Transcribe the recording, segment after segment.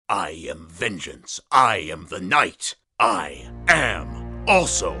I am vengeance. I am the night. I am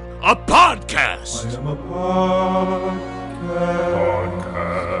also a podcast. I am a podcast.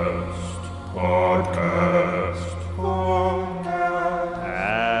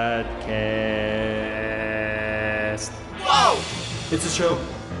 Whoa! It's a show.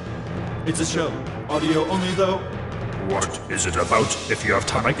 It's a show. Audio only though. What is it about? If you have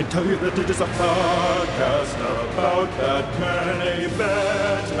time, I can tell you that it is a podcast about Batman, a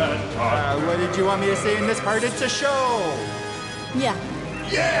Batman podcast. What did you want me to say in this part? It's a show. Yeah.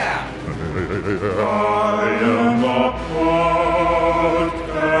 yeah! I am a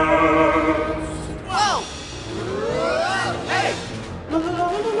podcast. Whoa! Hey!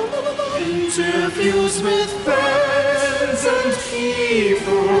 Interviews with fans and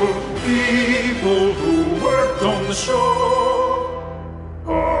people who worked on the show.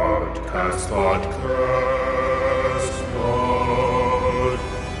 Podcast.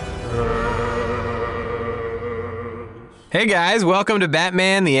 Hey guys, welcome to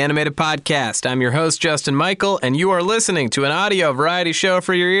Batman, the Animated Podcast. I'm your host, Justin Michael, and you are listening to an audio variety show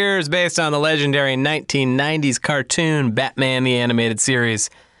for your ears based on the legendary 1990s cartoon Batman, the Animated Series.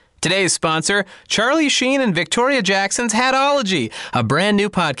 Today's sponsor, Charlie Sheen and Victoria Jackson's Hatology, a brand new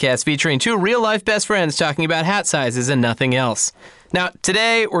podcast featuring two real-life best friends talking about hat sizes and nothing else. Now,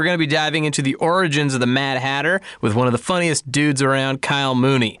 today we're going to be diving into the origins of the Mad Hatter with one of the funniest dudes around, Kyle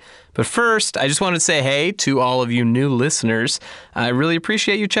Mooney. But first, I just wanted to say hey to all of you new listeners. I really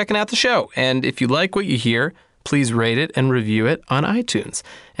appreciate you checking out the show. And if you like what you hear, please rate it and review it on iTunes.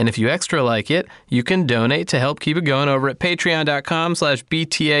 And if you extra like it, you can donate to help keep it going over at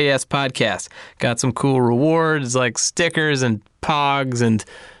patreon.com/BTAS podcast. Got some cool rewards like stickers and pogs and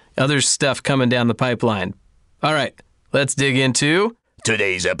other stuff coming down the pipeline. All right, let's dig into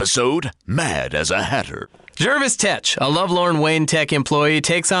Today's episode, Mad as a Hatter. Jervis Tetch, a lovelorn Wayne Tech employee,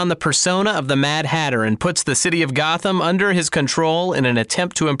 takes on the persona of the Mad Hatter and puts the city of Gotham under his control in an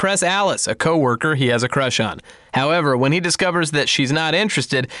attempt to impress Alice, a co-worker he has a crush on. However, when he discovers that she's not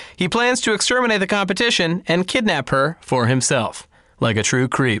interested, he plans to exterminate the competition and kidnap her for himself, like a true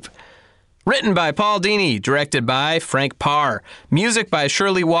creep. Written by Paul Dini, directed by Frank Parr. Music by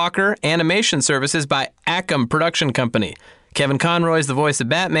Shirley Walker, animation services by Acom Production Company. Kevin Conroy is the voice of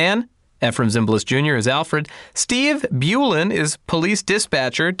Batman. Ephraim Zimbalist Jr. is Alfred. Steve Bulin is police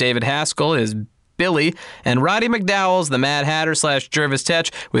dispatcher. David Haskell is Billy. And Roddy McDowell's the Mad Hatter / Jervis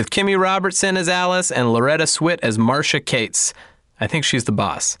Tetch, with Kimmy Robertson as Alice and Loretta Swit as Marcia Cates. I think she's the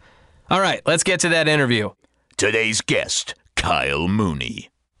boss. All right, let's get to that interview. Today's guest, Kyle Mooney.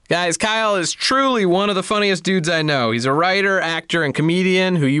 Guys, Kyle is truly one of the funniest dudes I know. He's a writer, actor, and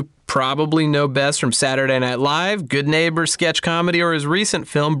comedian who you probably know best from Saturday Night Live, Good Neighbor sketch comedy, or his recent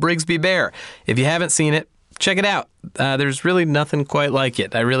film, Brigsby Bear. If you haven't seen it, check it out. There's really nothing quite like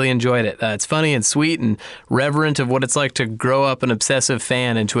it. I really enjoyed it. It's funny and sweet and reverent of what it's like to grow up an obsessive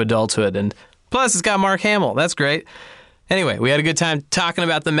fan into adulthood. And plus, it's got Mark Hamill. That's great. Anyway, we had a good time talking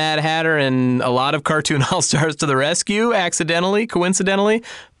about the Mad Hatter and a lot of cartoon all-stars to the rescue, accidentally, coincidentally.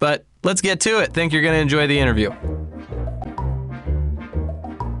 But let's get to it. Think you're going to enjoy the interview.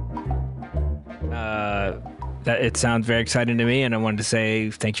 It sounds very exciting to me, and I wanted to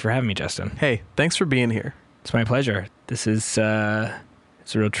say thank you for having me, Justin. Hey, thanks for being here. It's my pleasure. This is it's a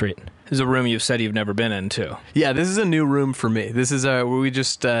real treat. This is a room you've said you've never been in, too. Yeah, this is a new room for me. This is where we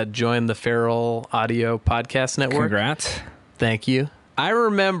just joined the Feral Audio Podcast Network. Congrats. Thank you. I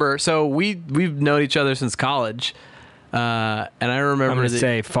remember, so we've known each other since college, and I remember... I'm going to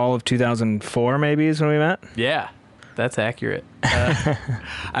say fall of 2004 maybe is when we met? Yeah, that's accurate.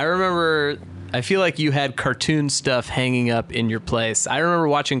 I remember... I feel like you had cartoon stuff hanging up in your place. I remember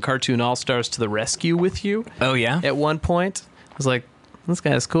watching Cartoon All-Stars to the Rescue with you. Oh, yeah? At one point. I was like, this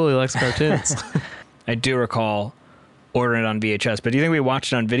guy's cool. He likes cartoons. I do recall ordering it on VHS, but do you think we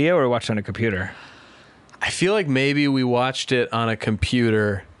watched it on video or watched it on a computer? I feel like maybe we watched it on a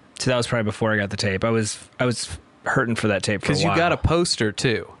computer. So that was probably before I got the tape. I was hurting for that tape for a while. Because you got a poster,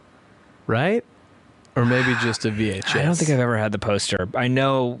 too, right? Or maybe just a VHS. I don't think I've ever had the poster. I'm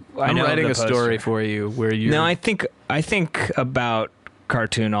writing a story for you where you... No, I think about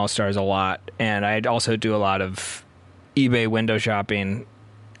Cartoon All-Stars a lot, and I also do a lot of eBay window shopping.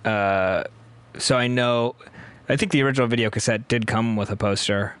 So I think the original video cassette did come with a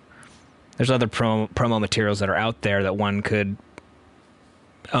poster. There's other promo materials that are out there that one could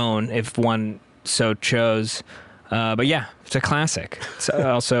own if one so chose. But yeah, it's a classic. It's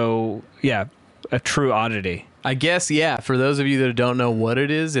also, yeah, a true oddity. I guess, yeah, for those of you that don't know what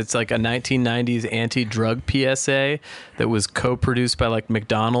it is, it's like a 1990s anti-drug PSA that was co-produced by like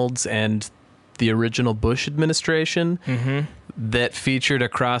McDonald's and the original Bush administration. Mm-hmm. that featured a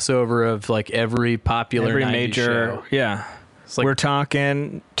crossover of like every popular Every 90s major, show. yeah. It's like, We're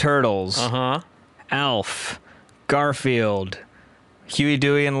talking Turtles, Alf, Garfield, Huey,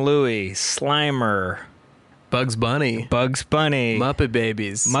 Dewey, and Louie, Slimer, Bugs Bunny, Bugs Bunny, Muppet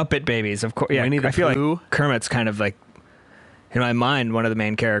Babies. Muppet Babies, of course. Yeah, Winnie the I feel Pooh. like Kermit's kind of like, in my mind, one of the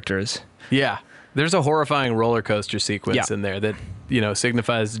main characters. Yeah. There's a horrifying roller coaster sequence Yeah. in there that,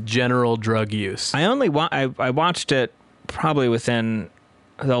 signifies general drug use. I only I watched it probably within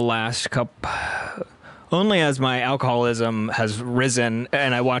the last couple. Only as my alcoholism has risen,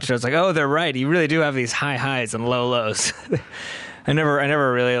 and I watched it, I was like, "Oh, they're right. You really do have these high highs and low lows." I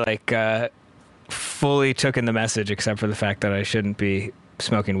never really fully took in the message, except for the fact that I shouldn't be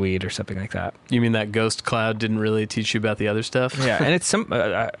smoking weed or something like that. You mean that Ghost Cloud didn't really teach you about the other stuff? Yeah, and it's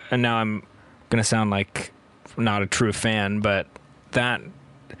and now I'm gonna sound like not a true fan, but that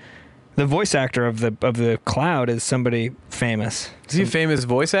the voice actor of the Cloud is somebody famous. Is he a famous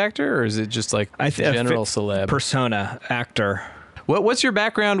voice actor, or is it just like general celeb? Persona actor. What's your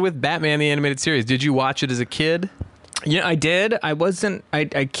background with Batman the Animated Series? Did you watch it as a kid? Yeah, I did. I wasn't. I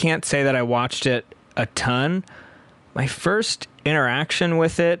can't say that I watched it a ton. My first interaction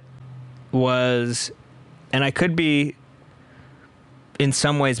with it was, and I could be in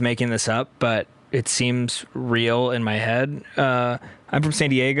some ways making this up, but it seems real in my head. I'm from San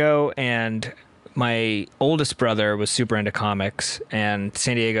Diego, and my oldest brother was super into comics, and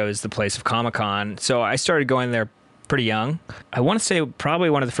San Diego is the place of Comic-Con. So I started going there pretty young. I want to say probably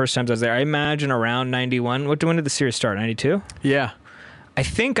one of the first times I was there. I imagine around 91. When did the series start? 92? Yeah. I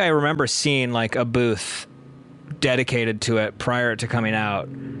think I remember seeing like a booth dedicated to it prior to coming out,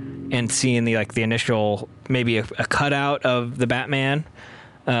 and seeing the initial, maybe a cutout of the Batman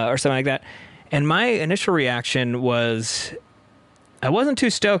or something like that. And my initial reaction was, I wasn't too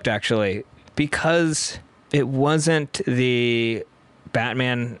stoked, actually, because it wasn't the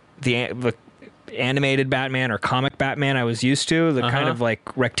Batman, the animated Batman or comic Batman I was used to, the kind of like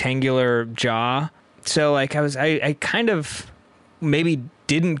rectangular jaw. So I kind of maybe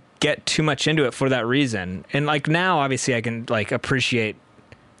didn't get too much into it for that reason. And now obviously I can appreciate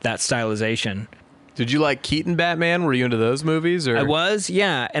that stylization. Did you like Keaton Batman? Were you into those movies? Or I was,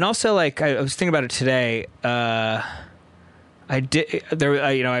 yeah. And also I was thinking about it today. I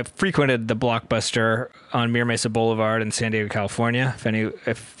frequented the Blockbuster on Mira Mesa Boulevard in San Diego, California.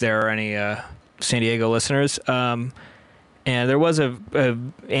 If there are any San Diego listeners, and there was a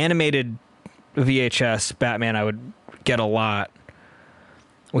animated VHS Batman I would get a lot,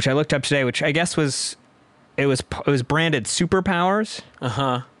 which I looked up today, which I guess was branded Superpowers.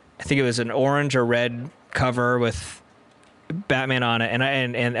 I think it was an orange or red cover with Batman on it, and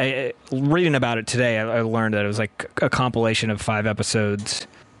I reading about it today, I learned that it was like a compilation of 5 episodes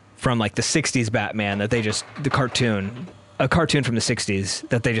from the 60s Batman that they just a cartoon from the 60s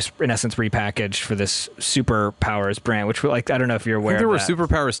that they just in essence repackaged for this Superpowers brand, which I don't know if you're aware. There of were that.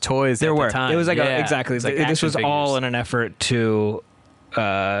 Superpowers toys. There at were. The time. It was It exactly. was like This action was figures. all in an effort to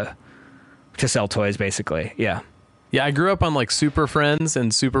sell toys, basically. Yeah. Yeah, I grew up on Super Friends and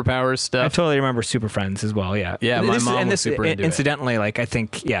Superpowers I stuff. totally remember Super Friends as well. Yeah. Yeah, my mom was super into it. Incidentally, I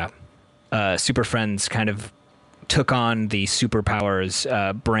think, Super Friends kind of took on the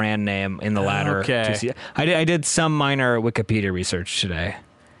Superpowers brand name in the latter. Okay. I did some minor Wikipedia research today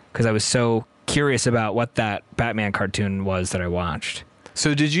because I was so curious about what that Batman cartoon was that I watched.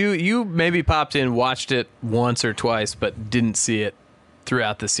 So did you maybe popped in, watched it once or twice, but didn't see it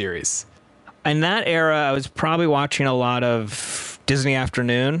throughout the series? In that era, I was probably watching a lot of Disney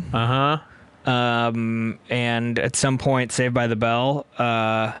Afternoon. And at some point Saved by the Bell.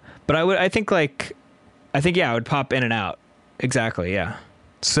 But I think I would pop in and out. Exactly, yeah.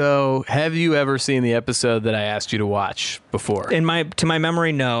 So have you ever seen the episode that I asked you to watch before? To my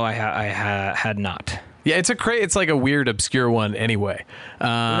memory, no, I had not. Yeah, it's like a weird, obscure one anyway.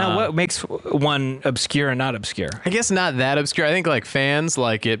 Now, what makes one obscure and not obscure? I guess not that obscure. I think fans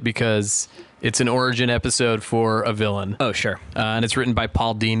like it because it's an origin episode for a villain. Oh, sure. And it's written by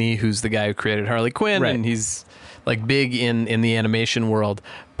Paul Dini, who's the guy who created Harley Quinn, Right. and he's big in the animation world.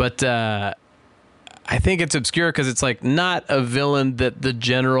 But I think it's obscure because it's not a villain that the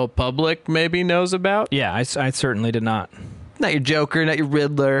general public maybe knows about. Yeah, I certainly did not. Not your Joker, not your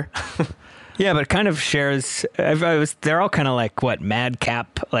Riddler. Yeah, but it kind of shares. They're all kind of what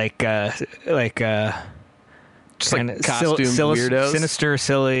Madcap, Just costume weirdos. sinister,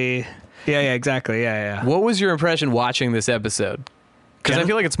 silly. Yeah, exactly. Yeah. What was your impression watching this episode? Because I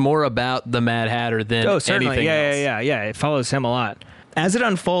feel like it's more about the Mad Hatter than anything else. Yeah. It follows him a lot. As it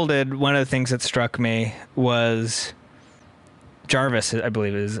unfolded, one of the things that struck me was Jarvis. I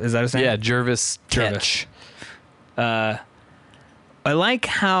believe is that his name? Yeah, Jervis. Jarvis. I like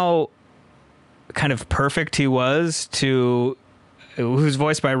how kind of perfect he was who's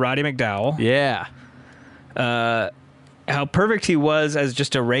voiced by Roddy McDowall. Yeah. How perfect he was as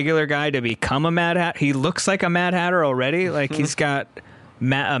just a regular guy to become a Mad Hatter. He looks like a Mad Hatter already. Like he's got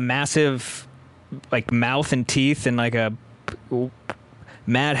a massive like mouth and teeth and like a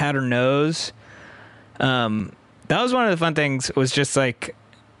Mad Hatter nose. That was one of the fun things, was just like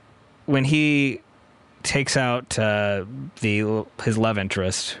when he takes out his love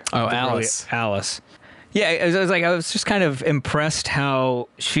interest. Oh, Alice. Alice. Yeah, I was just kind of impressed how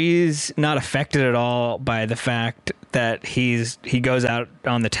she's not affected at all by the fact that he goes out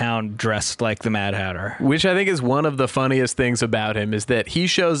on the town dressed like the Mad Hatter. Which I think is one of the funniest things about him, is that he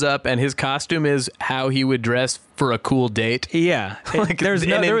shows up and his costume is how he would dress for a cool date. Yeah. Like there was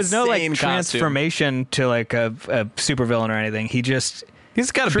no like insane transformation to like a supervillain or anything.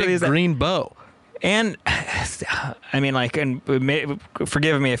 He's got a big green bow. And I mean, like, and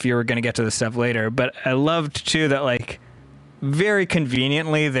forgive me if you were going to get to this stuff later, but I loved too that, like, very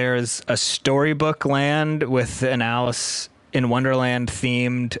conveniently there's a storybook land with an Alice in Wonderland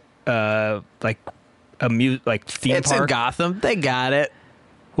themed, like theme It's park. in Gotham. They got it.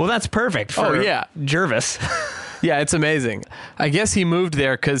 Well, that's perfect for Jervis. Yeah, it's amazing. I guess he moved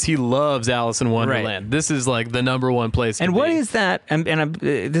there because he loves Alice in Wonderland. Right. This is like the number one place to be. And what is that? And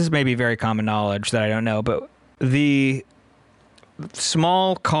this may be very common knowledge that I don't know, but the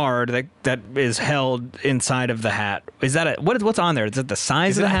small card that is held inside of the hat, is that what's on there? Is it the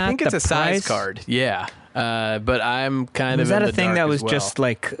size of the hat? I think it's a size card. Yeah, but I'm kind of. Is that a thing that was just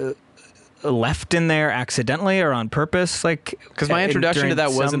like left in there accidentally or on purpose? Like, because my introduction to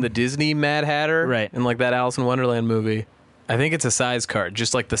that was in the Disney Mad Hatter, right? In like that Alice in Wonderland movie. I think it's a size card,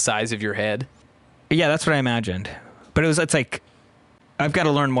 just like the size of your head. Yeah, that's what I imagined. But it's like, I've got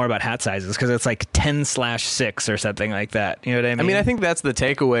to learn more about hat sizes because it's like 10/6 or something like that. You know what I mean? I mean, I think that's the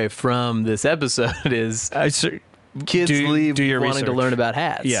takeaway from this episode is kids leave wanting to learn about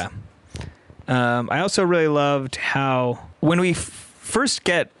hats. Yeah. I also really loved how when we first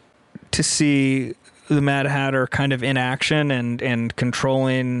get to see the Mad Hatter kind of in action and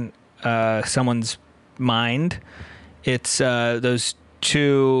controlling someone's mind, it's those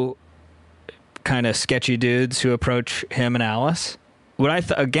two kind of sketchy dudes who approach him and Alice. What I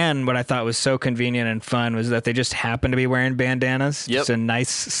thought was so convenient and fun was that they just happened to be wearing bandanas. Yep. Just a nice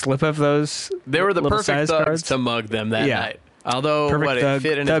slip of those. They were the perfect thugs cards to mug them that night. Although it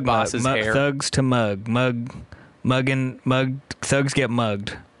fit in his boss's hair. Thugs to mug. Thugs get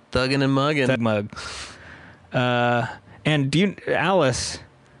mugged. Thugging and mugging. Thug mug. And Alice,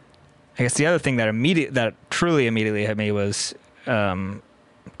 I guess the other thing that truly immediately hit me was,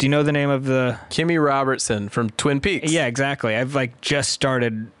 do you know the name of the... Kimmy Robertson from Twin Peaks. Yeah, exactly. I've like just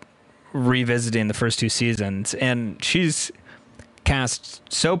started revisiting the first two seasons, and she's cast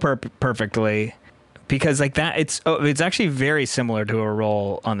so perfectly because like that, it's actually very similar to her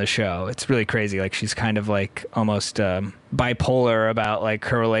role on the show. It's really crazy. Like she's kind of like almost bipolar about like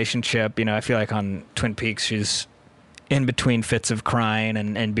her relationship. You know, I feel like on Twin Peaks she's in between fits of crying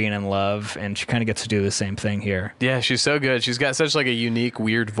and being in love, and she kind of gets to do the same thing here. Yeah, she's so good. She's got such like a unique,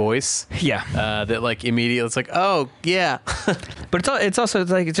 weird voice. Yeah, that like immediately it's like, oh yeah. But it's also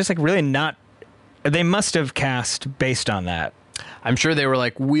like it's just like really not. They must have cast based on that. I'm sure they were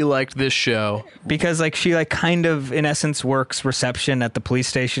like, we liked this show because like she like kind of in essence works reception at the police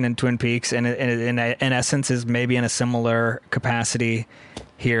station in Twin Peaks, and in essence is maybe in a similar capacity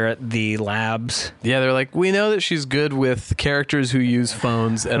here at the labs. Yeah, they're like, we know that she's good with characters who use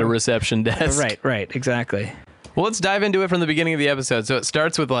phones at a reception desk. Right, exactly. Well, let's dive into it from the beginning of the episode. So it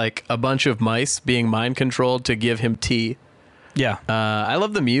starts with like a bunch of mice being mind controlled to give him tea. Yeah. I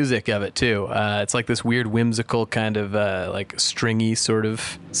love the music of it too. It's like this weird whimsical kind of like stringy sort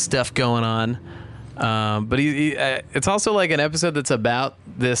of stuff going on. But it's also like an episode that's about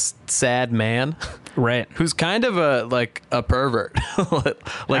this sad man, right? Who's kind of a pervert,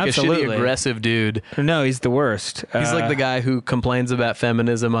 like Absolutely. a shitty aggressive dude. No, he's the worst. He's like the guy who complains about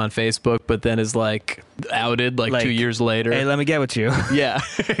feminism on Facebook, but then is like outed like 2 years later. Hey, let me get with you. Yeah,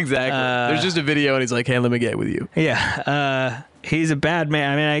 exactly. There's just a video and he's like, hey, let me get with you. Yeah, he's a bad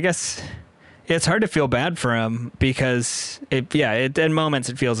man. I mean, I guess it's hard to feel bad for him because in moments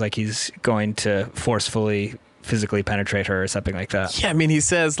it feels like he's going to forcefully physically penetrate her or something like that. Yeah, I mean, he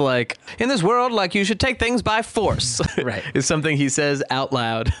says like, in this world, like you should take things by force. Right. Is something he says out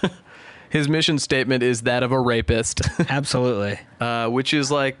loud. His mission statement is that of a rapist. Absolutely. Which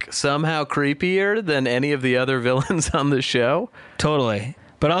is like somehow creepier than any of the other villains on the show. Totally.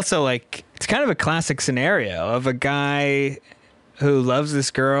 But also like, it's kind of a classic scenario of a guy who loves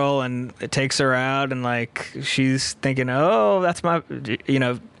this girl and it takes her out, and like she's thinking, oh, that's my,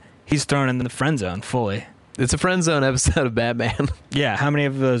 he's thrown in the friend zone fully. It's a friend zone episode of Batman. Yeah, how many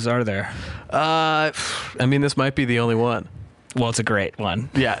of those are there? I mean, this might be the only one. Well, it's a great one.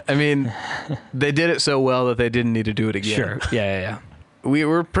 Yeah, I mean, they did it so well that they didn't need to do it again. Sure. Yeah. We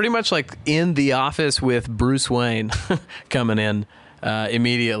were pretty much like in the office with Bruce Wayne coming in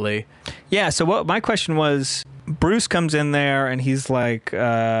immediately. Yeah, so what my question was, Bruce comes in there and he's like,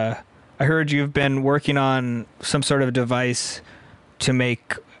 I heard you've been working on some sort of device to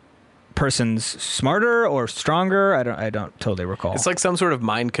make persons smarter or stronger. I don't totally recall. It's like some sort of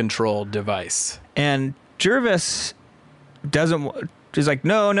mind control device. And Jervis is like,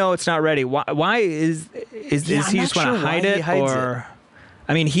 no, it's not ready. Why is he just want to hide it? Or,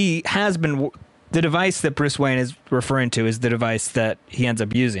 I mean, he has been, the device that Bruce Wayne is referring to is the device that he ends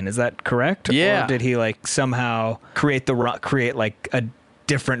up using. Is that correct? Yeah. Or did he like somehow create like a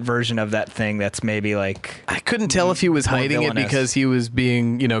different version of that thing that's maybe like, I couldn't tell if he was hiding it villainous. because he was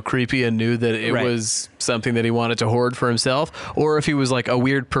being, creepy and knew that it Right. was something that he wanted to hoard for himself, or if he was like a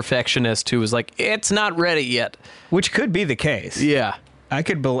weird perfectionist who was like, it's not ready yet. which could be the case. Yeah. I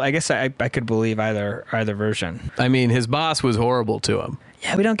guess I could believe either version. I mean, his boss was horrible to him.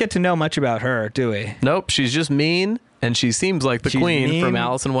 Yeah, we don't get to know much about her, do we? Nope, she's just mean, and she seems like the She's queen mean, from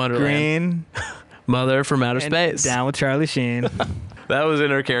Alice in Wonderland. Green, Mother from outer and space. down with Charlie Sheen. That was in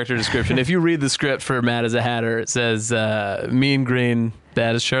her character description. If you read the script for Mad as a Hatter, it says mean, green,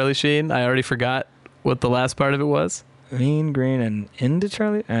 bad as Charlie Sheen. I already forgot what the last part of it was. Mean, green, and into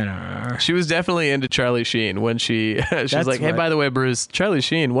Charlie? I don't know. She was definitely into Charlie Sheen when she was That's like, hey, right. by the way, Bruce, Charlie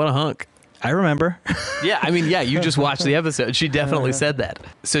Sheen, what a hunk. I remember. Yeah, I mean, you just watched the episode. She definitely said that.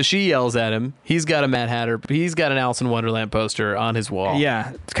 So she yells at him. He's got a Mad Hatter. He's got an Alice in Wonderland poster on his wall.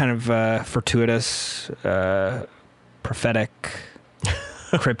 Yeah, it's kind of fortuitous, prophetic,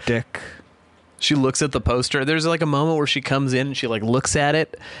 cryptic. She looks at the poster. There's like a moment where she comes in and she like looks at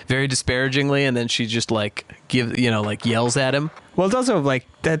it very disparagingly, and then she just like yells at him. Well, it's also like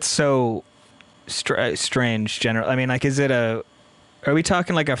that's so strange. General, I mean, like, are we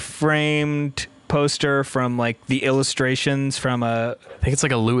talking like a framed poster from like the illustrations from a I think it's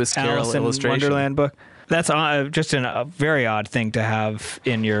like a Lewis Carroll Alice in illustration. Wonderland book? That's just a very odd thing to have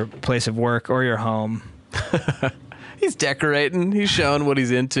in your place of work or your home. He's decorating. He's showing what he's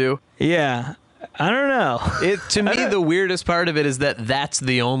into. Yeah. I don't know. To me, the weirdest part of it is that that's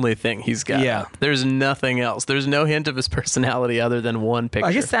the only thing he's got. Yeah. There's nothing else. There's no hint of his personality other than one picture.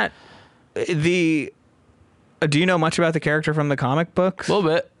 I guess that do you know much about the character from the comic books? A little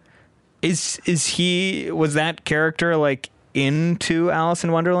bit. Was that character like into Alice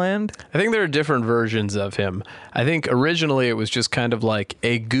in Wonderland? I think there are different versions of him. I think originally it was just kind of like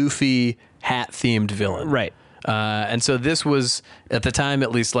a goofy hat-themed villain. Right. And so this was, at the time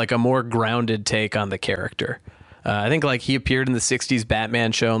at least, like a more grounded take on the character. I think like he appeared in the 60s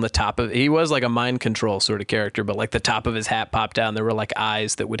Batman show, on the top of, he was like a mind control sort of character, but like the top of his hat popped out and there were like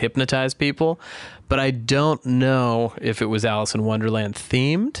eyes that would hypnotize people. But I don't know if it was Alice in Wonderland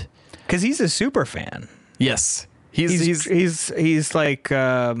themed. Because he's a super fan. Yes. He's like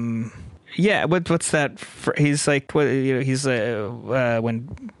yeah, what's that he's like he's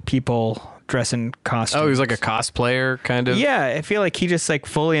when people dress in costumes. Oh, he's like a cosplayer kind of. Yeah, I feel like he just like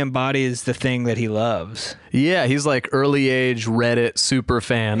fully embodies the thing that he loves. Yeah, he's like early age Reddit super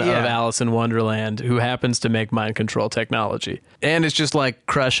fan of Yeah. Alice in Wonderland who happens to make mind control technology. And it's just like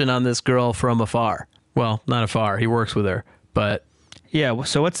crushing on this girl from afar. Well, not afar. He works with her, but Yeah,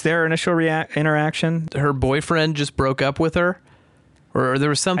 so what's their initial interaction? her boyfriend just broke up with her, or there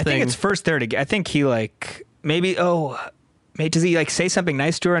was something. I think it's first there I think he like maybe does he like say something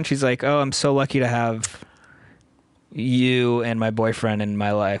nice to her and she's like, oh, I'm so lucky to have you and my boyfriend in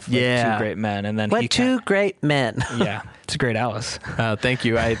my life. Like, Yeah. two great men. And then great men. yeah, it's a great Alice. Thank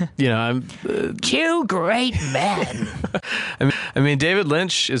you. I'm Two great men. I mean, David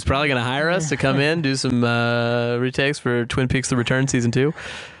Lynch is probably going to hire us to come in, do some retakes for Twin Peaks: The Return season 2.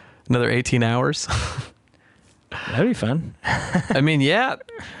 Another 18 hours. That'd be fun. I mean, yeah,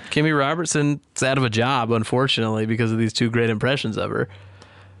 Kimmy Robertson's out of a job, unfortunately, because of these two great impressions of her.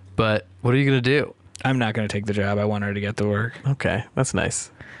 But what are you going to do? I'm not going to take the job. I want her to get the work. Okay, that's nice.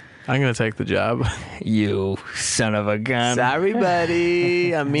 I'm going to take the job. You son of a gun. Sorry,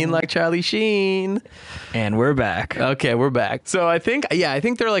 buddy. I'm mean like Charlie Sheen. And we're back. Okay, we're back. So I think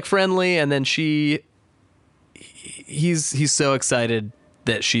they're like friendly, and then he's so excited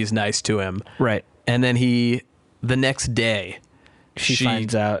that she's nice to him. Right. And then the next day, He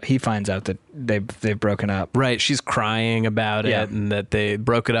finds out that they've broken up. Right, she's crying about it and that they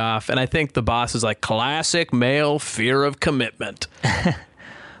broke it off. And I think the boss is like, classic male fear of commitment.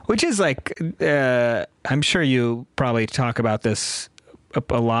 Which is like, I'm sure you probably talk about this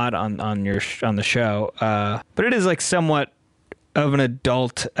a lot on the show, but it is like somewhat of an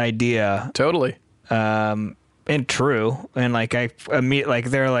adult idea. Totally. And true. And like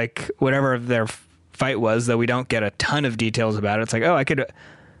they're like, whatever their fight was, though we don't get a ton of details about it. It's like, oh, I could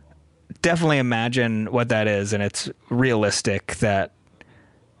definitely imagine what that is, and it's realistic that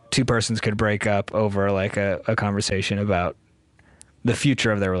two persons could break up over like a conversation about the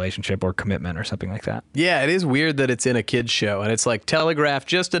future of their relationship or commitment or something like that. Yeah, it is weird that it's in a kid's show, and it's like telegraphed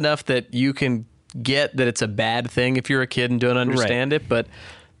just enough that you can get that it's a bad thing if you're a kid and don't understand it, but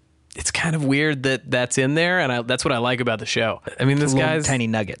it's kind of weird that that's in there, and that's what I like about the show. I mean, this guy's tiny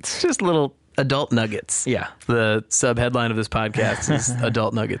nuggets. Just little adult nuggets. Yeah. The sub-headline of this podcast is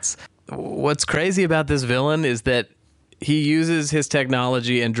adult nuggets. What's crazy about this villain is that he uses his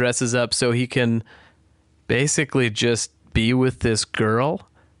technology and dresses up so he can basically just be with this girl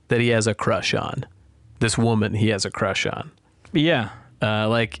that he has a crush on. This woman he has a crush on. Yeah.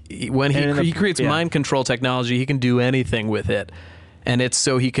 Like when he creates mind control technology, he can do anything with it. And it's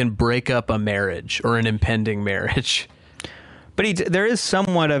so he can break up a marriage or an impending marriage. But there is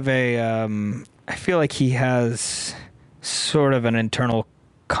somewhat of a, I feel like he has sort of an internal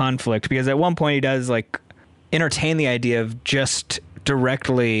conflict, because at one point he does like entertain the idea of just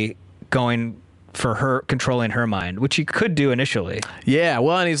directly going for her, controlling her mind, which he could do initially. Yeah,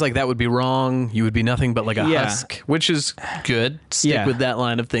 well, and he's like, that would be wrong. You would be nothing but like a husk, which is good. Stick with that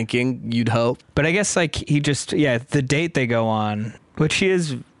line of thinking, you'd hope. But I guess like he just, the date they go on, which he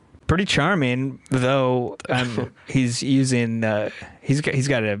is pretty charming, though he's using, he's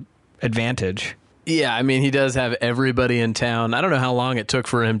got an advantage. Yeah, I mean, he does have everybody in town. I don't know how long it took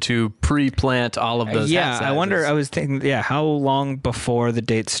for him to pre-plant all of those. Yeah, I wonder, I was thinking, how long before the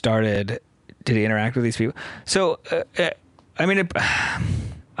date started did he interact with these people? So, I mean,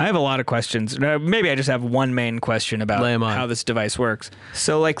 I have a lot of questions. Maybe I just have one main question about how this device works.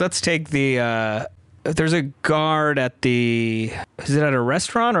 So, like, let's take the... there's a guard at the... Is it at a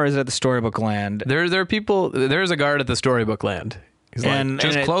restaurant or is it at the Storybook Land? There are people... There's a guard at the Storybook Land. He's like,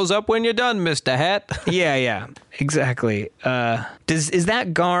 just close up when you're done, Mr. Hat. Yeah, exactly. Is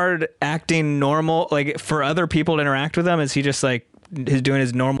that guard acting normal, like, for other people to interact with him? Is he just, like, he's doing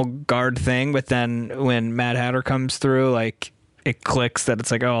his normal guard thing, but then when Mad Hatter comes through, like, it clicks that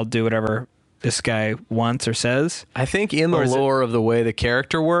it's like, oh, I'll do whatever this guy wants or says? I think in the lore of the way the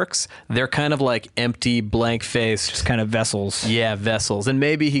character works, they're kind of like empty, blank-faced... Just kind of vessels. Yeah, vessels. And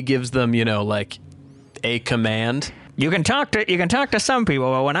maybe he gives them, like, a command... You can talk to some people,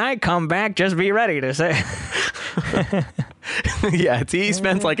 but when I come back, just be ready to say. Yeah, he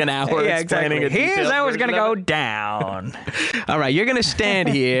spends like an hour explaining it. Here's how it's gonna go down. All right, you're gonna stand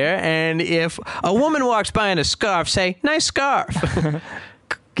here, and if a woman walks by in a scarf, say, "Nice scarf."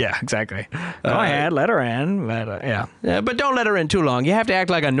 Yeah, exactly. Go ahead, let her in. But don't let her in too long. You have to act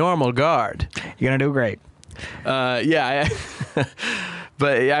like a normal guard. You're gonna do great.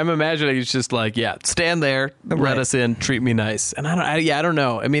 But I'm imagining he's just like, stand there, let us in, treat me nice. And I don't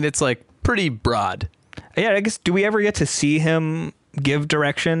know. I mean, it's like pretty broad. Yeah, I guess, do we ever get to see him give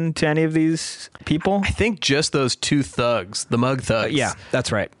direction to any of these people? I think just those two thugs, the mug thugs. Yeah,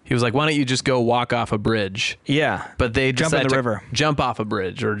 that's right. He was like, why don't you just go walk off a bridge? Yeah. But they jump in the river. Jump off a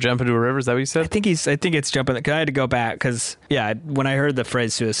bridge or jump into a river. Is that what you said? I think it's jumping. Cause I had to go back because, when I heard the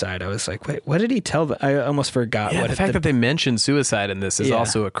phrase suicide, I was like, wait, what did he tell them? I almost forgot. Yeah, the fact that they mentioned suicide in this is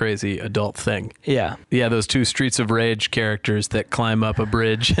also a crazy adult thing. Yeah. Yeah, those two Streets of Rage characters that climb up a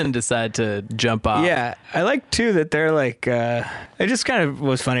bridge and decide to jump off. Yeah. I like, too, that they're like, it just kind of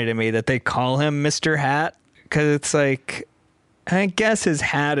was funny to me that they call him Mr. Hat because it's like, I guess his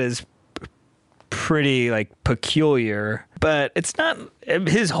hat is pretty like peculiar, but it's not,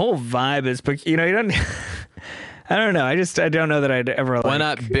 his whole vibe is, you don't, I don't know. I don't know that I'd ever like. Why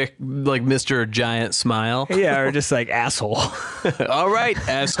not like Mr. Giant Smile? Yeah, or just like asshole. All right,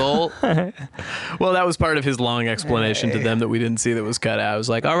 asshole. Well, that was part of his long explanation to them that we didn't see that was cut out. I was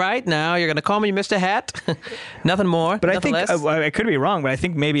like, all right, now you're going to call me Mr. Hat? Nothing more. But I think, less. I could be wrong, but I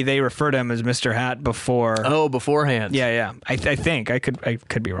think maybe they referred to him as Mr. Hat before. Oh, beforehand. Yeah. I think I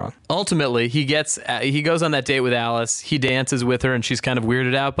could be wrong. Ultimately, he goes on that date with Alice. He dances with her, and she's kind of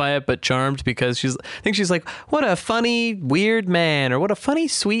weirded out by it, but charmed because I think she's like, what a funny, weird man, or what a funny,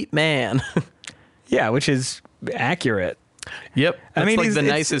 sweet man. Yeah, which is accurate. Yep. That's like the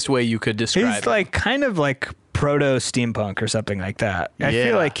nicest way you could describe it. He's like kind of like proto-steampunk or something like that. I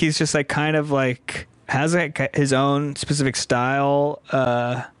feel like he's just like kind of like, has his own specific style,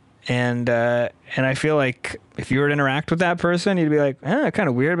 and I feel like if you were to interact with that person, you'd be like, kind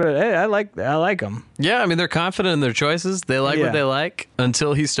of weird, but hey, I like him. Yeah, I mean, they're confident in their choices. They like what they like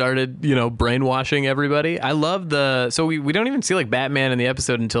until he started, brainwashing everybody. I love so we don't even see like Batman in the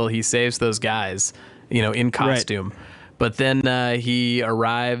episode until he saves those guys, in costume. Right. But then he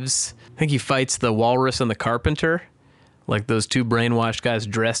arrives, I think he fights the Walrus and the Carpenter, like those two brainwashed guys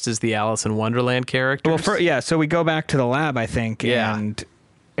dressed as the Alice in Wonderland characters. Well, so we go back to the lab, I think, and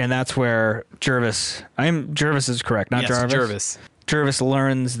that's where Jervis is correct, not Jarvis. Jervis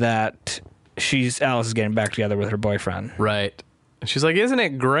learns that Alice is getting back together with her boyfriend. Right. And she's like, "Isn't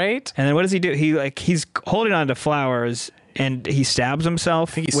it great?" And then what does he do? He's holding on to flowers and he stabs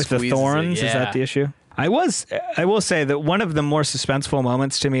himself with the thorns. Is that the issue? I will say that one of the more suspenseful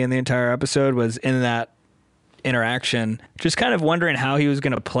moments to me in the entire episode was in that interaction, just kind of wondering how he was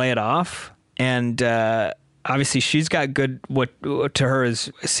going to play it off. And obviously she's got good, what to her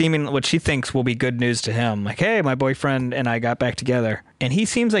is seeming what she thinks will be good news to him. Like, hey, my boyfriend and I got back together. And he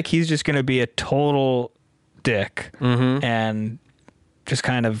seems like he's just going to be a total dick and just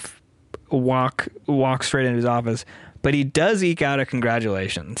kind of walk straight into his office. But he does eke out a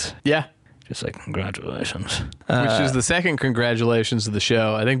congratulations. Yeah. Just like, congratulations. Which is the second congratulations of the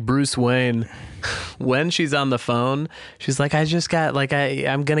show. I think Bruce Wayne, when she's on the phone, she's like, I just got, like,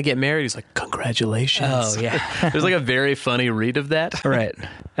 I'm going to get married. He's like, congratulations. Oh, yeah. There's like a very funny read of that. Right.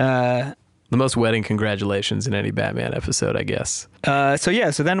 The most wedding congratulations in any Batman episode, I guess.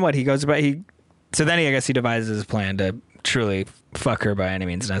 So then what? He goes about, I guess he devises his plan to truly fuck her by any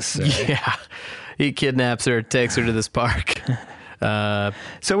means necessary. Yeah. He kidnaps her, takes her to this park.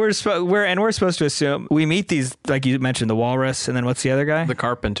 So we're supposed to assume we meet these, like you mentioned, the Walrus, and then what's the other guy? The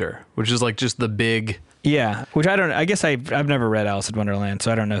Carpenter, which is like just the big. Yeah, which I guess I've never read Alice in Wonderland,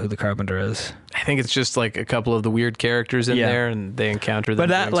 so I don't know who the Carpenter is. I think it's just like a couple of the weird characters in there, and they encounter them.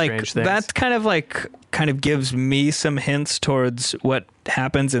 But strange things. that kind of gives me some hints towards what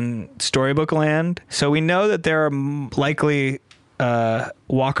happens in Storybook Land. So we know that there are likely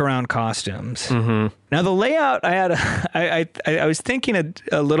walk around costumes. Mm-hmm. Now the layout, I was thinking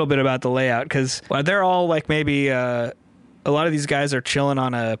a little bit about the layout because they're all like maybe a lot of these guys are chilling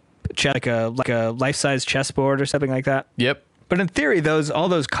on a life-size chessboard or something like that. Yep. But in theory, all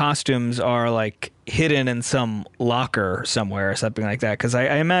those costumes are like hidden in some locker somewhere or something like that. Because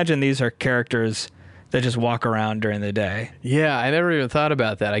I imagine these are characters that just walk around during the day. Yeah, I never even thought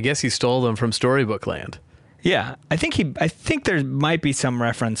about that. I guess he stole them from Storybook Land. Yeah, I think there might be some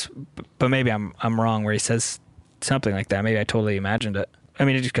reference, but maybe I'm wrong where he says something like that. Maybe I totally imagined it. I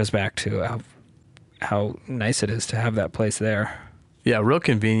mean, it just goes back to how nice it is to have that place there. Yeah, real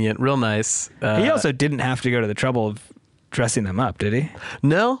convenient, real nice. He also didn't have to go to the trouble of dressing them up, did he?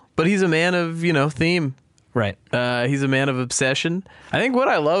 No, but he's a man of, theme. Right. He's a man of obsession. I think what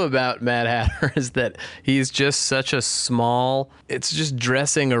I love about Mad Hatter is that he's just such a it's just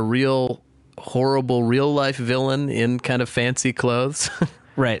dressing a real horrible real life villain in kind of fancy clothes.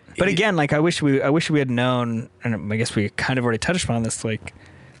 Right. But again, like I wish we had known, and I guess we kind of already touched upon this, like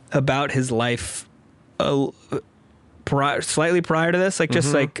about his life slightly prior to this, like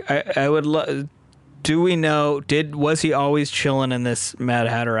just like I would do we know, was he always chilling in this Mad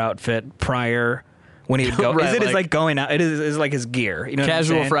Hatter outfit prior when he would go? Right, is it like going out? It is like his gear. You know,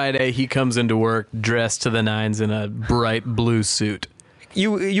 Casual Friday, he comes into work dressed to the nines in a bright blue suit.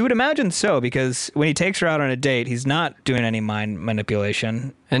 You would imagine so, because when he takes her out on a date, he's not doing any mind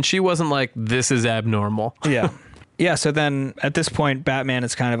manipulation. And she wasn't like, this is abnormal. Yeah. Yeah, so then at this point, Batman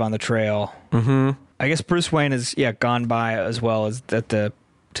is kind of on the trail. Mm-hmm. I guess Bruce Wayne is gone by as well as to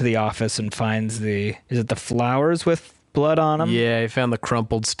the office and finds is it the flowers with blood on them? Yeah, he found the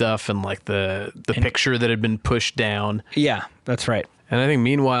crumpled stuff and like the picture that had been pushed down. Yeah, that's right. And I think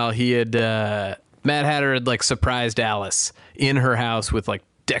meanwhile he had Mad Hatter had like surprised Alice in her house with like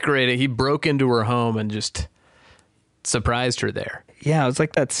decorating. He broke into her home and just surprised her there. Yeah, it was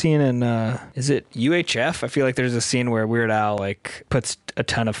like that scene in, is it UHF? I feel like there's a scene where Weird Al like puts a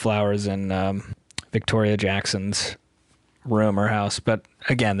ton of flowers in Victoria Jackson's room or house. But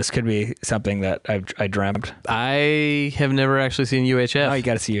again, this could be something that I dreamt. I have never actually seen UHF. Oh, you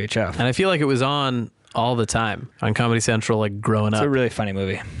got to see UHF. And I feel like it was on all the time on Comedy Central, like growing up. It's a really funny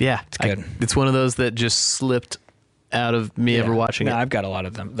movie. Yeah, it's good. It's one of those that just slipped out of me ever watching it. I've got a lot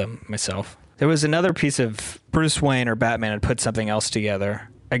of them myself. There was another piece of Bruce Wayne or Batman had put something else together.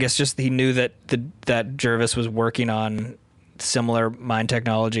 I guess just he knew that Jervis was working on similar mind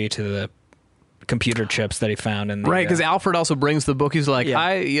technology to the computer chips that he found in the Right, because Alfred also brings the book. He's like, Yeah.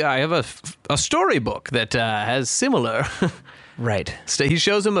 I have a storybook that has similar. right. So he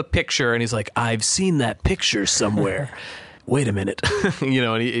shows him a picture, and he's like, I've seen that picture somewhere. Wait a minute.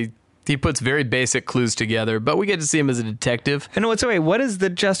 And he puts very basic clues together, but we get to see him as a detective. And what is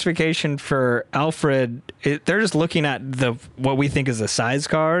the justification for Alfred? They're just looking at what we think is a size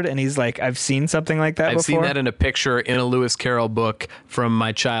card, and he's like, I've seen something like that I've before. seen that in a picture in a Lewis Carroll book from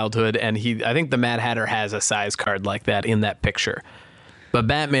my childhood, and I think the Mad Hatter has a size card like that in that picture. But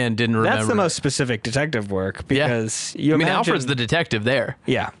Batman didn't remember. That's the most specific detective work, because Alfred's the detective there.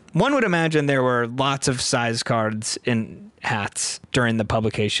 Yeah. One would imagine there were lots of size cards in hats during the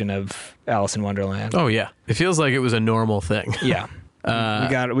publication of Alice in Wonderland. Oh, yeah. It feels like it was a normal thing. Yeah.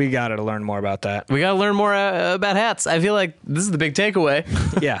 We got to learn more about that. We got to learn more about hats. I feel like this is the big takeaway.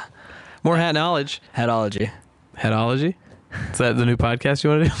 Yeah. More hat knowledge. Hatology. Hatology? Is that the new podcast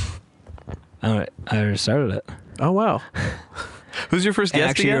you want to do? I already started it. Oh, wow. Who's your first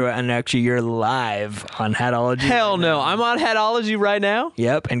guest again? Actually, you're live on Hatology. Hell no. I'm on Hatology right now?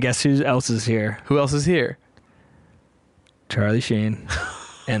 Yep. And guess who else is here? Who else is here? Charlie Sheen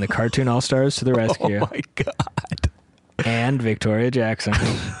and the Cartoon All-Stars to the rescue. Oh, my God. And Victoria Jackson.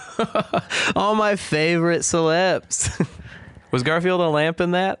 All my favorite celebs. Was Garfield a lamp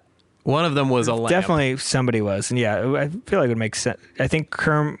in that? One of them was a lamp. Definitely somebody was. And yeah, I feel like it would make sense. I think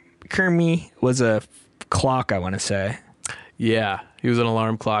Kermie was a clock, I want to say. Yeah, he was an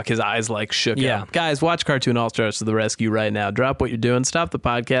alarm clock. His eyes like shook Yeah. out. Guys, watch Cartoon All-Stars to the rescue right now. Drop what you're doing. Stop the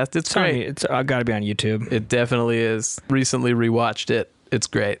podcast. It's great. It's got to be on YouTube. It definitely is. Recently rewatched it. It's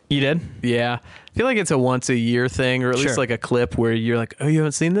great. You did? Yeah. I feel like it's a once-a-year thing, or at least Sure. like a clip where you're like, oh, you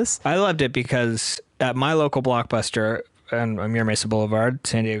haven't seen this? I loved it because at my local Blockbuster on Mira Mesa Boulevard,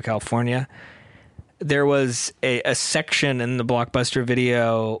 San Diego, California, there was a section in the Blockbuster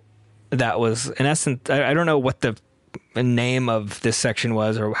video that was, in essence, I don't know what the name of this section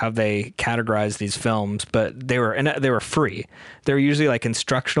was or how they categorized these films, but they were free. They were usually like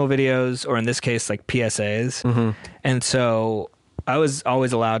instructional videos, or in this case, like PSAs. Mm-hmm. And so I was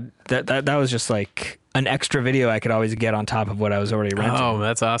always allowed that was just like an extra video I could always get on top of what I was already renting. Oh,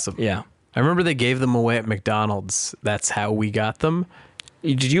 that's awesome. Yeah. I remember they gave them away at McDonald's. That's how we got them.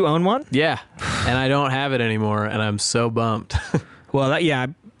 Did you own one? Yeah. And I don't have it anymore, and I'm so bummed. Well,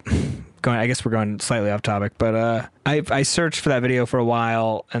 I guess we're going slightly off topic, but I searched for that video for a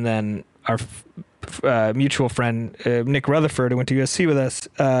while, and then our mutual friend Nick Rutherford, who went to USC with us,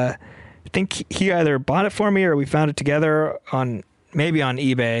 I think he either bought it for me or we found it together maybe on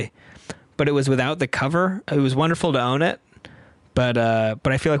eBay, but it was without the cover. It was wonderful to own it, but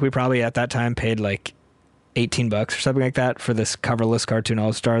I feel like we probably at that time paid like $18 or something like that for this coverless Cartoon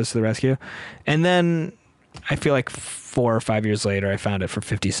All-Stars to the rescue, and then I feel like 4 or 5 years later, I found it for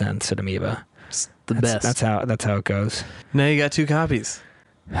 50 cents at Amoeba. It's the best. That's how it goes. Now you got 2 copies.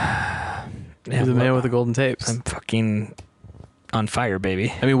 Yeah, You're the man with the golden tapes. I'm fucking on fire,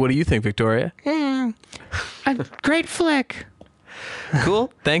 baby. I mean, what do you think, Victoria? A great flick.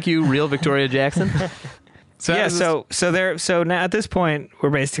 Cool. Thank you, real Victoria Jackson. So now at this point, we're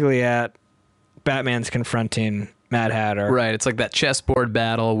basically at Batman's confronting Mad Hatter. Right. It's like that chessboard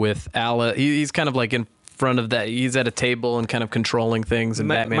battle with Alice. He's kind of like in front of that. He's at a table and kind of controlling things. And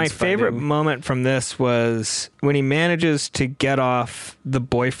Batman's my favorite fighting. moment from this was when he manages to get off the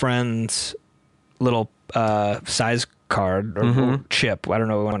boyfriend's little size card or chip. I don't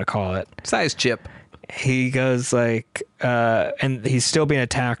know what we want to call it. Size chip. He goes like, and he's still being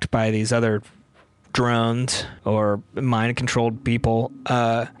attacked by these other drones or mind-controlled people.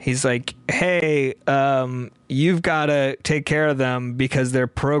 He's like, hey, you've got to take care of them because they're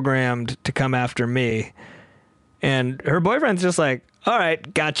programmed to come after me. And her boyfriend's just like, all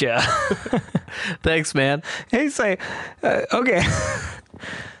right, gotcha. Thanks, man. He's like, okay.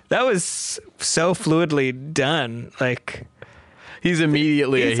 That was so fluidly done. Like, He's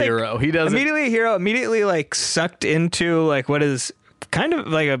immediately a he's like hero. He doesn't. immediately a hero. Immediately like sucked into like what is kind of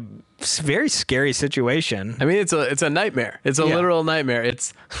like a very scary situation. I mean, it's a nightmare. It's a literal nightmare.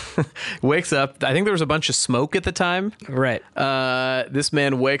 It's wakes up. I think there was a bunch of smoke at the time. Right. This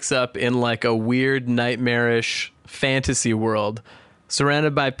man wakes up in like a weird, nightmarish fantasy world,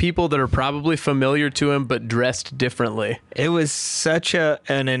 surrounded by people that are probably familiar to him but dressed differently. It was such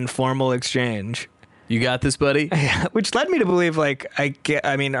an informal exchange. You got this, buddy? Which led me to believe, like,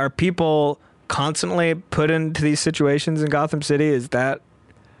 I mean, are people constantly put into these situations in Gotham City? Is that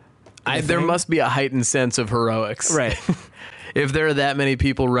there must be a heightened sense of heroics. right? If there are that many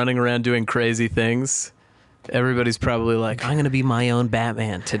people running around doing crazy things, Everybody's probably like, I'm going to be my own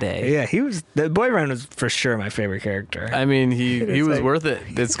Batman today. Yeah, the boyfriend was for sure my favorite character. I mean, he was like- worth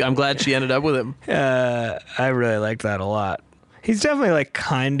it. I'm glad she ended up with him. I really liked that a lot. He's definitely like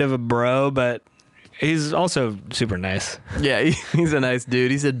kind of a bro, but he's also super nice. Yeah, he's a nice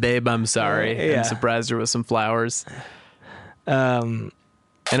dude. He said, "Babe, I'm sorry," Yeah. and surprised her with some flowers.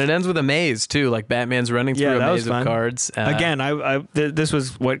 And it ends with a maze too, like Batman's running through Yeah, a that was maze of fun. cards. Again, this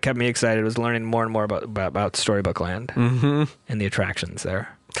was what kept me excited, was learning more and more about Storybook Land and the attractions there.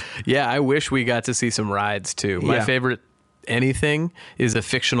 Yeah, I wish we got to see some rides too. My Yeah. favorite anything is a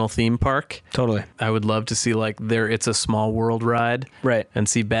fictional theme park. Totally. I would love to see like It's a Small World ride, Right. and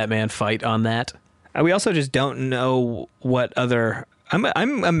see Batman fight on that. We also just don't know what other... I'm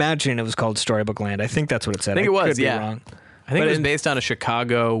imagining it was called Storybook Land. I think that's what it said. I think it was, could be yeah. wrong. I think But it was in- based on a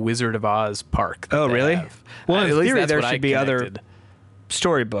Chicago Wizard of Oz park. that Oh, they really? have. Well, in At least theory, that's there what I should be other connected.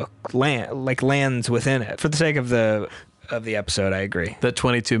 Storybook land, like lands within it. For the sake of the episode, I agree. The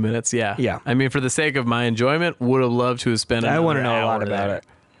 22 minutes, yeah. Yeah. I mean, for the sake of my enjoyment, would have loved to have spent I want to another know a lot hour about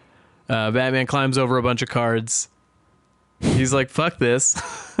there. it. Batman climbs over a bunch of cards. He's like, fuck this.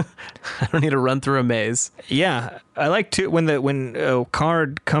 I don't need to run through a maze. Yeah, I like to when a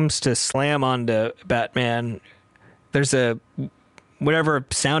card comes to slam onto Batman. There's a whatever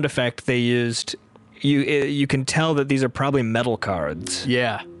sound effect they used. You can tell that these are probably metal cards.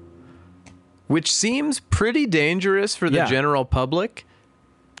 Yeah. Which seems pretty dangerous for the Yeah. general public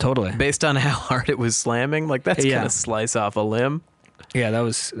Totally. based on how hard it was slamming. Like, that's Yeah. going to slice off a limb. Yeah, that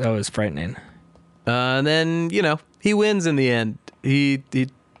was frightening. And then, he wins in the end. He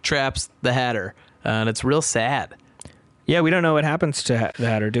traps the Hatter. And it's real sad. Yeah, we don't know what happens to the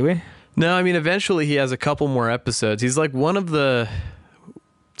Hatter, do we? No, I mean, eventually he has a couple more episodes. He's like one of the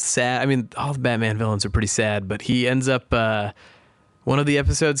sad... I mean, all the Batman villains are pretty sad, but he ends up... one of the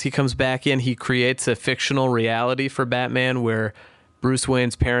episodes he comes back in, he creates a fictional reality for Batman where Bruce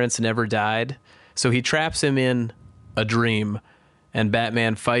Wayne's parents never died. So he traps him in a dream, and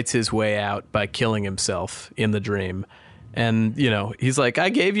Batman fights his way out by killing himself in the dream. And, he's like, I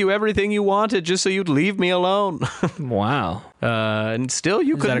gave you everything you wanted just so you'd leave me alone. Wow. And still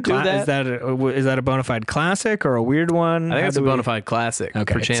you couldn't do that. Is that a bona fide classic or a weird one? I think How it's do a we- bona fide classic.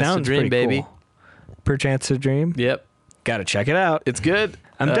 Okay, Perchance it sounds to Dream, pretty baby. cool. Perchance to Dream. Yep. Got to check it out. It's good.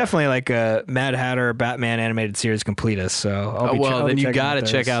 I'm definitely like a Mad Hatter Batman animated series completist, so I'll be then you checking got to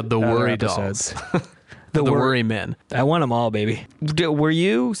those check out the other Worry episodes. Dolls. the Worry Men. I want them all, baby. Were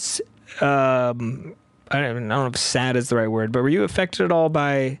you, I don't know if sad is the right word, but were you affected at all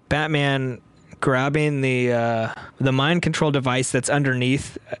by Batman grabbing the mind control device that's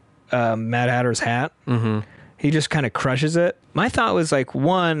underneath Mad Hatter's hat? Mm-hmm. He just kind of crushes it. My thought was like,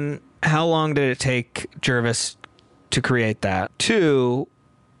 one, how long did it take Jervis to create that? Two,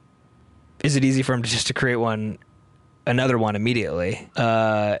 is it easy for him to create another one immediately?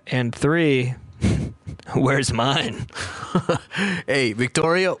 And three, where's mine? Hey,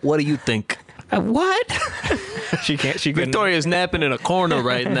 Victoria, what do you think? What? She couldn't. Victoria's napping in a corner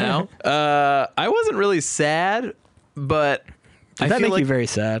right now. I wasn't really sad, but I That feel make like you very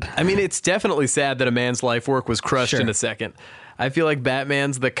sad. I mean, it's definitely sad that a man's life work was crushed Sure. in a second. I feel like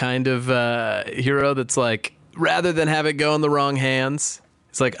Batman's the kind of hero that's like, rather than have it go in the wrong hands,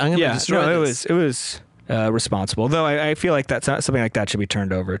 it's like, I'm going to Yeah, destroy no, this. it was responsible. Though I feel like something like that should be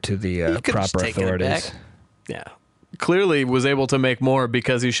turned over to the could've just proper taken it authorities. back. Yeah. Clearly was able to make more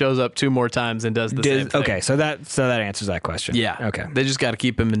because he shows up 2 more times and does the same thing. Okay, so that answers that question. Yeah. Okay. They just got to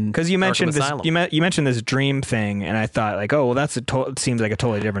keep him in Because you mentioned Arkham this, Asylum. you mentioned this dream thing, and I thought like, oh, well, it seems like a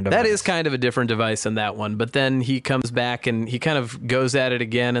totally different device. That is kind of a different device than that one. But then he comes back and he kind of goes at it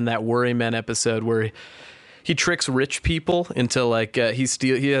again in that Worry Men episode where he tricks rich people into like he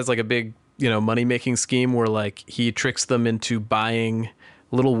has like a big money making scheme where like he tricks them into buying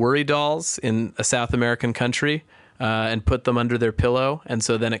little worry dolls in a South American country and put them under their pillow, and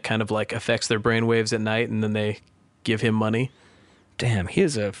so then it kind of like affects their brainwaves at night, and then they give him money. Damn, he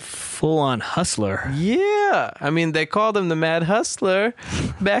is a full-on hustler. Yeah, I mean they called him the Mad Hustler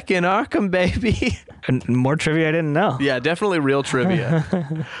back in Arkham, baby. And more trivia I didn't know. Yeah, definitely real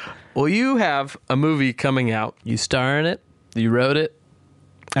trivia. Well, you have a movie coming out. You star in it. You wrote it.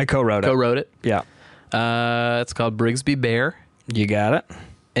 I co-wrote it. Co-wrote it. Yeah, It's called Brigsby Bear. you got it.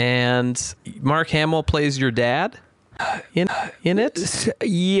 And Mark Hamill plays your dad in it.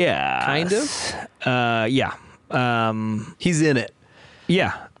 Yeah, Kind of? Yeah. He's in it.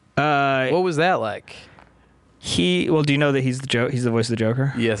 Yeah. What was that like? Do you know that he's the voice of the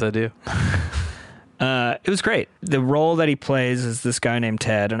Joker? Yes, I do. It was great. The role that he plays is this guy named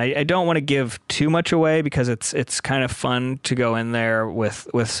Ted, and I don't want to give too much away because it's kind of fun to go in there with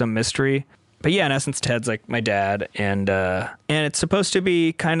some mystery. But yeah, in essence, Ted's like my dad, and it's supposed to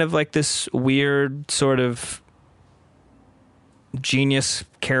be kind of like this weird sort of genius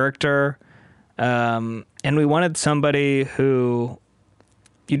character, and we wanted somebody who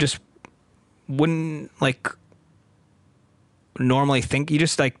you just wouldn't like normally think. You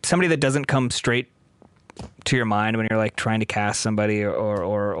just like somebody that doesn't come straight to your mind when you're like trying to cast somebody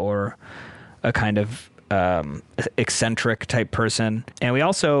or a kind of eccentric type person. And we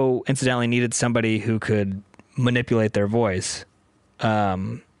also incidentally needed somebody who could manipulate their voice.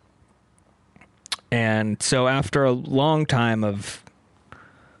 And so after a long time of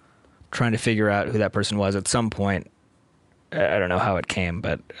trying to figure out who that person was, at some point, I don't know how it came,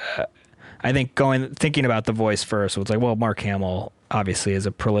 but I think thinking about the voice first was like, well, Mark Hamill obviously is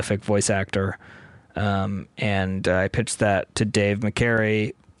a prolific voice actor. And I pitched that to Dave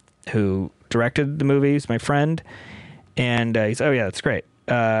McCary, who directed the movie. He's my friend. And he said, oh, yeah, that's great.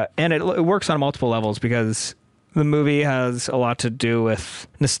 And it works on multiple levels because the movie has a lot to do with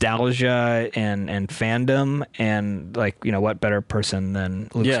nostalgia and fandom. And, like, you know, what better person than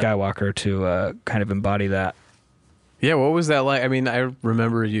Luke Skywalker to kind of embody that. Yeah, what was that like? I mean, I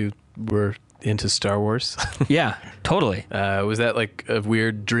remember you were into Star Wars. Yeah, totally. Was that like a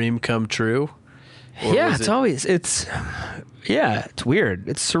weird dream come true? Yeah, it's weird.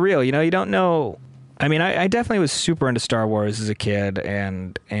 It's surreal. You know, you don't know. I mean, I definitely was super into Star Wars as a kid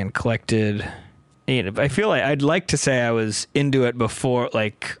and collected. I feel like I'd like to say I was into it before,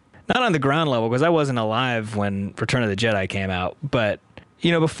 like, not on the ground level because I wasn't alive when Return of the Jedi came out, but,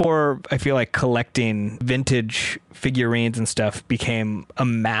 you know, before I feel like collecting vintage figurines and stuff became a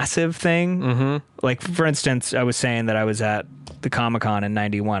massive thing. Mm-hmm. Like, for instance, I was saying that I was at the Comic-Con in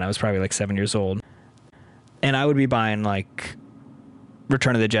 91. I was probably like 7 years old. And I would be buying, like,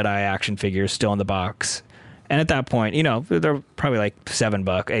 Return of the Jedi action figures still in the box. And at that point, you know, they're probably like $7,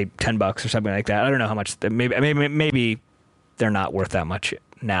 $10 or something like that. I don't know how much. Maybe they're not worth that much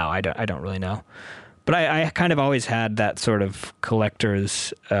now. I don't really know. But I kind of always had that sort of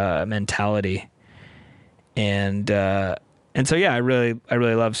collector's mentality. And so, yeah, I really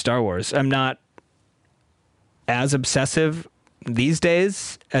love Star Wars. I'm not as obsessive these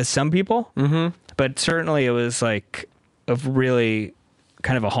days as some people. Mm-hmm. But certainly it was like a really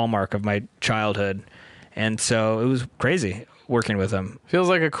kind of a hallmark of my childhood. And so it was crazy working with him. Feels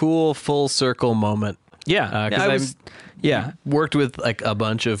like a cool full circle moment. Yeah. Because I worked with like a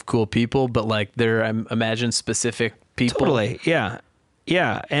bunch of cool people, but like I imagine specific people. Totally. Yeah.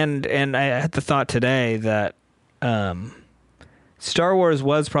 Yeah. And I had the thought today that Star Wars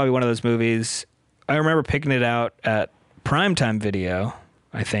was probably one of those movies. I remember picking it out at Primetime Video,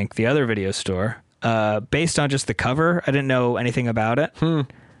 I think, the other video store. Based on just the cover. I didn't know anything about it.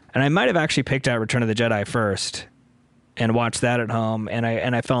 And I might have actually picked out Return of the Jedi first and watched that at home, and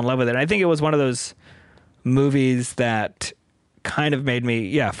I fell in love with it. And I think it was one of those movies that kind of made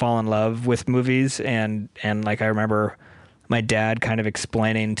me, fall in love with movies. And like I remember my dad kind of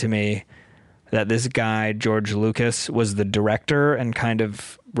explaining to me that this guy, George Lucas, was the director and kind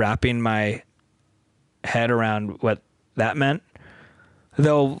of wrapping my head around what that meant.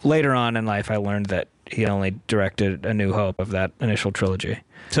 Though later on in life, I learned that he only directed A New Hope of that initial trilogy.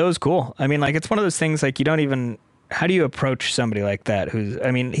 So it was cool. I mean, like, it's one of those things, like, how do you approach somebody like that?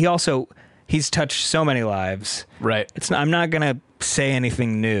 He's touched so many lives. Right. I'm not going to say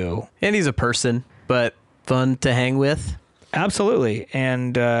anything new. And he's a person, but fun to hang with. Absolutely.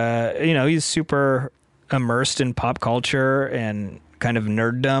 And, he's super immersed in pop culture and kind of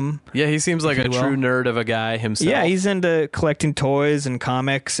nerddom. Yeah, he seems like a true nerd of a guy himself. Yeah, he's into collecting toys and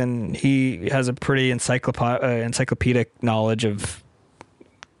comics, and he has a pretty encyclopedic knowledge of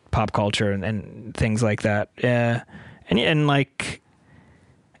pop culture and things like that. And like,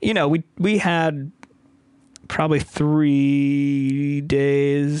 you know, we had probably 3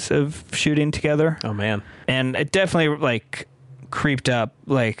 days of shooting together. Oh man. And it definitely like creeped up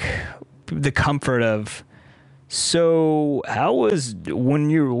like the comfort of, so how was when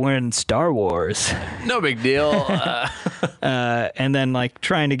you were wearing Star Wars? No big deal. And then like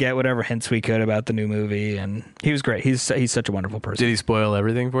trying to get whatever hints we could about the new movie, and he was great. He's such a wonderful person. Did he spoil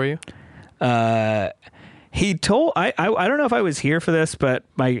everything for you? He told I don't know if I was here for this, but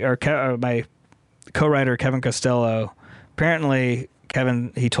my co-writer Kevin Costello, apparently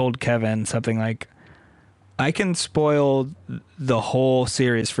he told Kevin something like, I can spoil the whole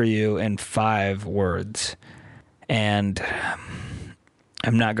series for you in 5 words. And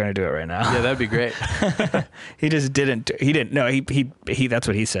I'm not going to do it right now. Yeah, that'd be great. He didn't. No, he that's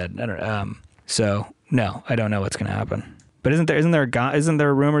what he said. I don't know. So no, I don't know what's going to happen. But isn't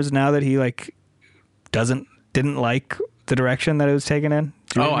there rumors now that he like didn't like the direction that it was taken in?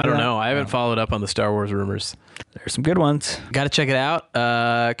 Oh, I don't know. I haven't followed up on the Star Wars rumors. There's some good ones. Got to check it out.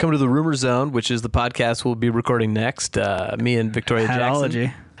 Come to the Rumor Zone, which is the podcast we'll be recording next. Me and Victoria Hatology.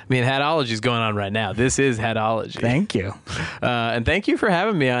 Jackson. I mean, Hatology is going on right now. This is Hatology. Thank you. And thank you for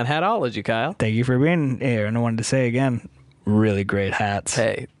having me on Hatology, Kyle. Thank you for being here. And I wanted to say again, really great hats.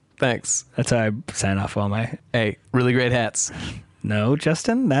 Hey, thanks. That's how I sign off all my... Hey, really great hats. No,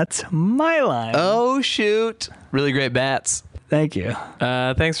 Justin, that's my line. Oh, shoot. Really great bats. Thank you.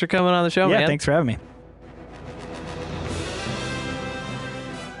 Thanks for coming on the show, man. Yeah, thanks for having me.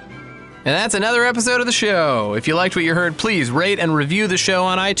 And that's another episode of the show. If you liked what you heard, please rate and review the show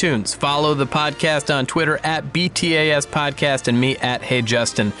on iTunes. Follow the podcast on Twitter at BTAS Podcast and me at Hey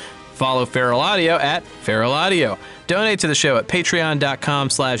Justin. Follow Feral Audio at Feral Audio. Donate to the show at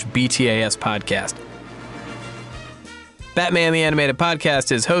patreon.com/BTAS Podcast. Batman the Animated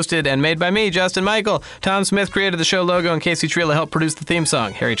Podcast is hosted and made by me, Justin Michael. Tom Smith created the show logo and Casey Trilla helped produce the theme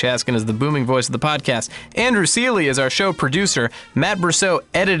song. Harry Chaskin is the booming voice of the podcast. Andrew Seeley is our show producer. Matt Brousseau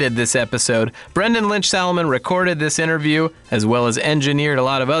edited this episode. Brendan Lynch-Salomon recorded this interview, as well as engineered a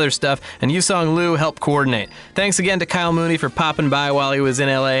lot of other stuff. And Yusong Liu helped coordinate. Thanks again to Kyle Mooney for popping by while he was in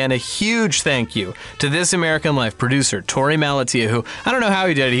LA. And a huge thank you to This American Life producer, Tori Malatia, who, I don't know how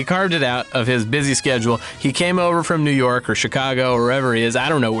he did it. He carved it out of his busy schedule. He came over from New York or Chicago or wherever he is. I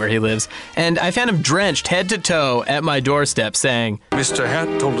don't know where he lives. And I found him drenched head to toe at my doorstep saying, Mr.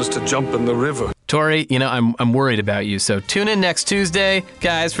 Hat told us to jump in the river. Tori, you know, I'm worried about you. So tune in next Tuesday,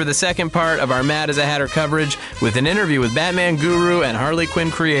 guys, for the second part of our Mad as a Hatter coverage with an interview with Batman guru and Harley Quinn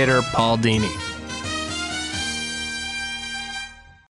creator Paul Dini.